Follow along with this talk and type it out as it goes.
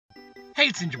Hey,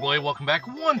 it's Ninja Boy. Welcome back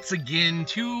once again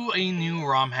to a new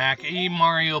ROM hack, a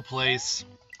Mario Place.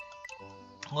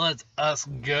 Let us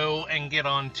go and get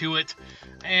on to it.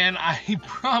 And I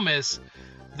promise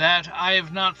that I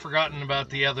have not forgotten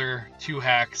about the other two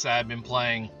hacks I've been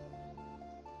playing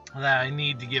that I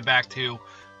need to get back to.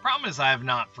 Promise I have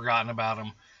not forgotten about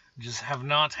them. Just have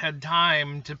not had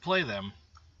time to play them.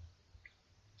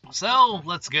 So,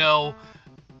 let's go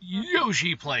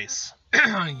Yoshi Place.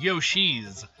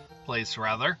 Yoshi's Place,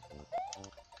 rather.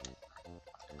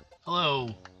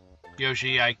 Hello,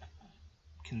 Yoshi, I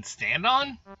can stand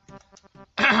on?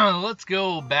 Let's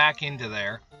go back into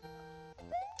there.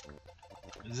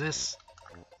 Is this...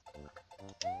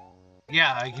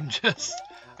 Yeah, I can just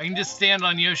stand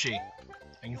on Yoshi.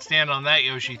 I can stand on that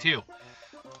Yoshi, too.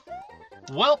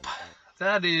 Welp,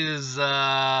 that is,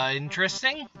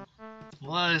 interesting.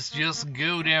 Let's just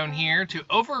go down here to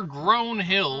Overgrown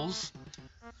Hills.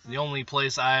 The only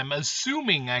place I'm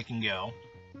assuming I can go.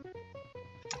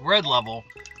 Red level.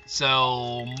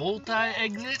 So,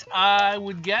 multi-exit, I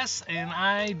would guess, and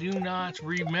I do not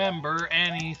remember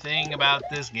anything about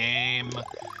this game.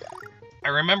 I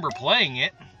remember playing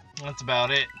it. That's about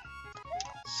it.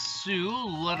 So,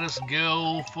 let us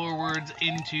go forwards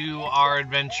into our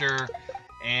adventure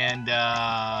and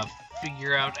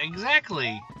figure out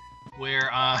exactly where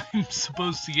I'm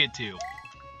supposed to get to.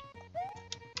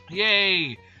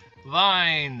 Yay!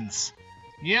 Vines!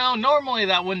 You know, normally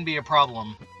that wouldn't be a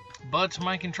problem, but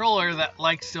my controller that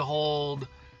likes to hold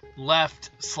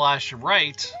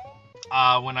left/right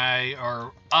when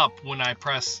I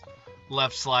press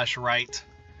left/right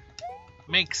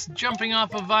makes jumping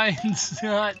off of vines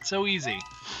not so easy.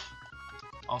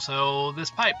 Also,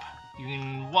 this pipe. You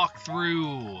can walk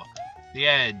through the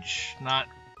edge.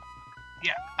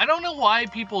 Yeah, I don't know why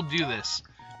people do this,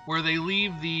 where they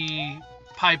leave the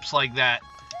pipes like that,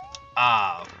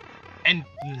 and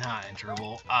not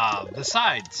enterable, the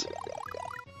sides.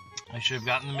 I should have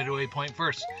gotten the midway point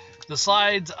first. The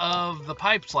sides of the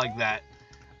pipes like that,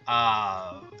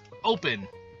 open,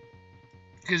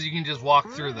 because you can just walk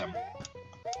through them.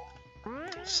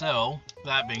 So,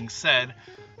 that being said,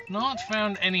 not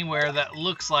found anywhere that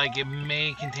looks like it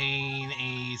may contain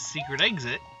a secret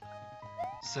exit.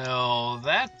 So,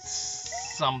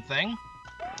 that's something.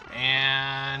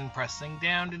 And pressing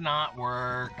down did not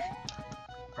work.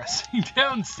 Pressing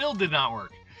down still did not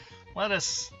work. Let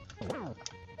us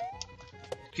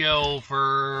go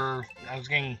for... I was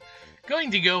going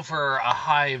to go for a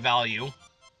high value.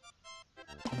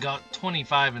 Got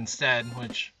 25 instead,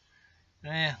 which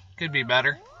could be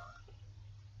better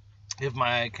if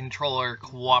my controller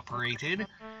cooperated.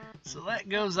 So that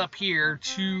goes up here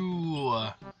to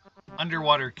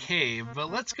Underwater Cave,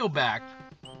 but let's go back.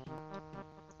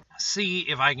 See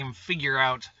if I can figure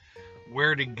out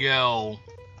where to go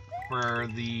for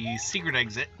the secret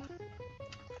exit.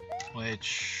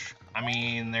 Which, I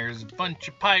mean, there's a bunch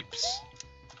of pipes.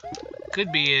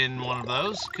 Could be in one of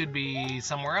those. Could be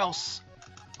somewhere else.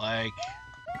 Like,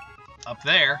 up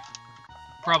there.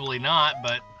 Probably not,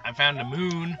 but I found a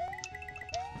moon.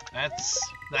 That's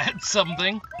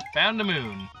something. Found a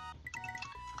moon.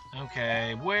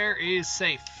 Okay, where is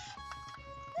safe?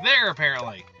 There,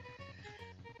 apparently.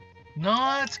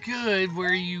 Not good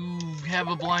where you have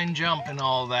a blind jump and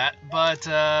all that, but,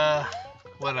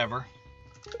 whatever.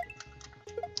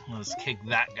 Let's kick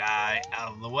that guy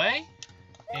out of the way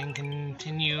and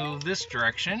continue this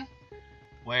direction,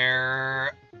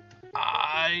 where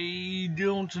I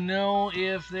don't know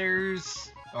if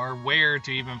there's, or where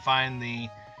to even find the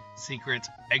secret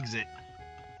exit,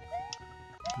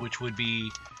 which would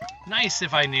be nice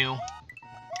if I knew,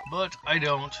 but I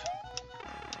don't.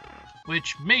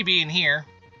 Which may be in here.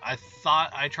 I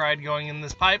thought I tried going in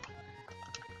this pipe.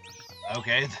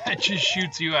 Okay, that just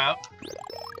shoots you out.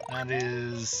 That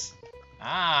is...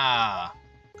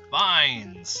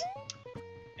 vines.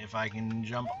 If I can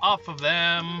jump off of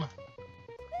them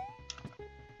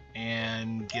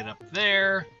and get up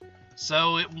there.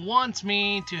 So it wants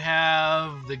me to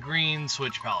have the green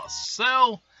switch palace.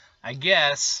 So I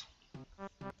guess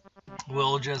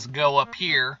we'll just go up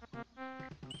here,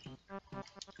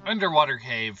 Underwater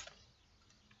Cave,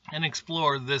 and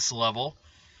explore this level,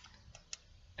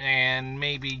 and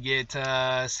maybe get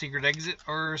a secret exit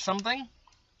or something.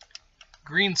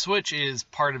 Green switch is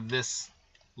part of this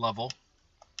level,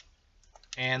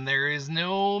 and there is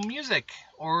no music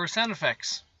or sound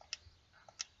effects.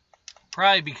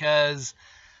 Probably because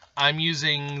I'm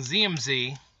using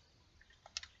ZMZ,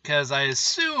 because I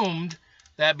assumed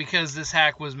that because this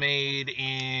hack was made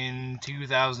in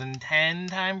 2010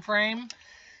 timeframe,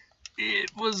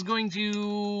 it was going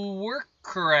to work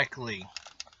correctly.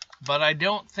 but I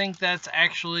don't think that's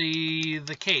actually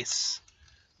the case,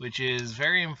 which is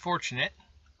very unfortunate.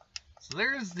 So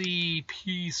there's the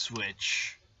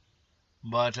P-switch.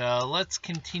 But let's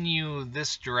continue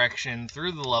this direction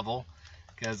through the level,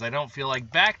 because I don't feel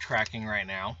like backtracking right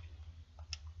now,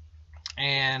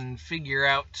 and figure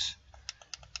out,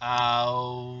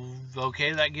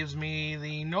 okay, that gives me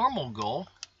the normal goal.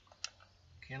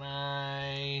 Can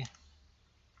I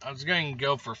was going to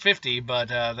go for 50, but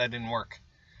that didn't work.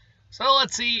 So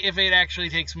let's see if it actually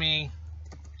takes me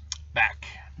back.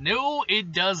 No,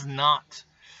 it does not.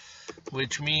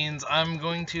 Which means I'm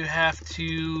going to have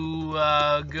to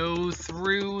go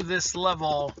through this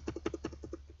level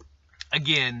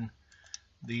again,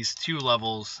 these 2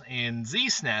 levels in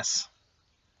Z-SNES,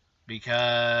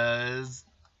 because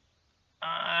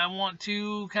I want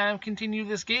to kind of continue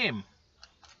this game.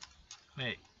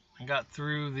 Wait, I got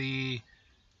through the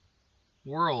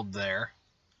world there.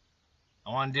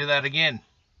 I want to do that again.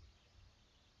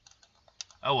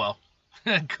 Oh well,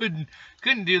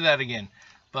 couldn't do that again.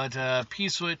 But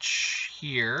P-switch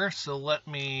here, so let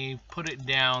me put it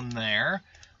down there,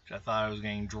 which I thought I was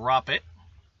going to drop it,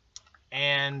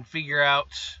 and figure out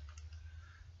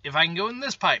if I can go in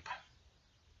this pipe,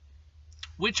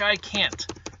 which I can't.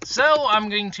 So I'm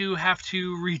going to have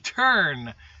to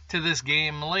return to this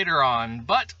game later on,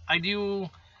 but I do,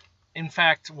 in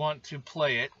fact, want to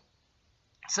play it.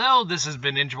 So this has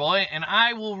been Ninja Boy, and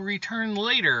I will return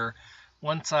later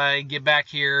once I get back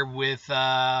here with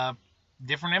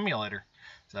different emulator.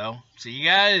 So, see you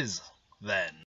guys then.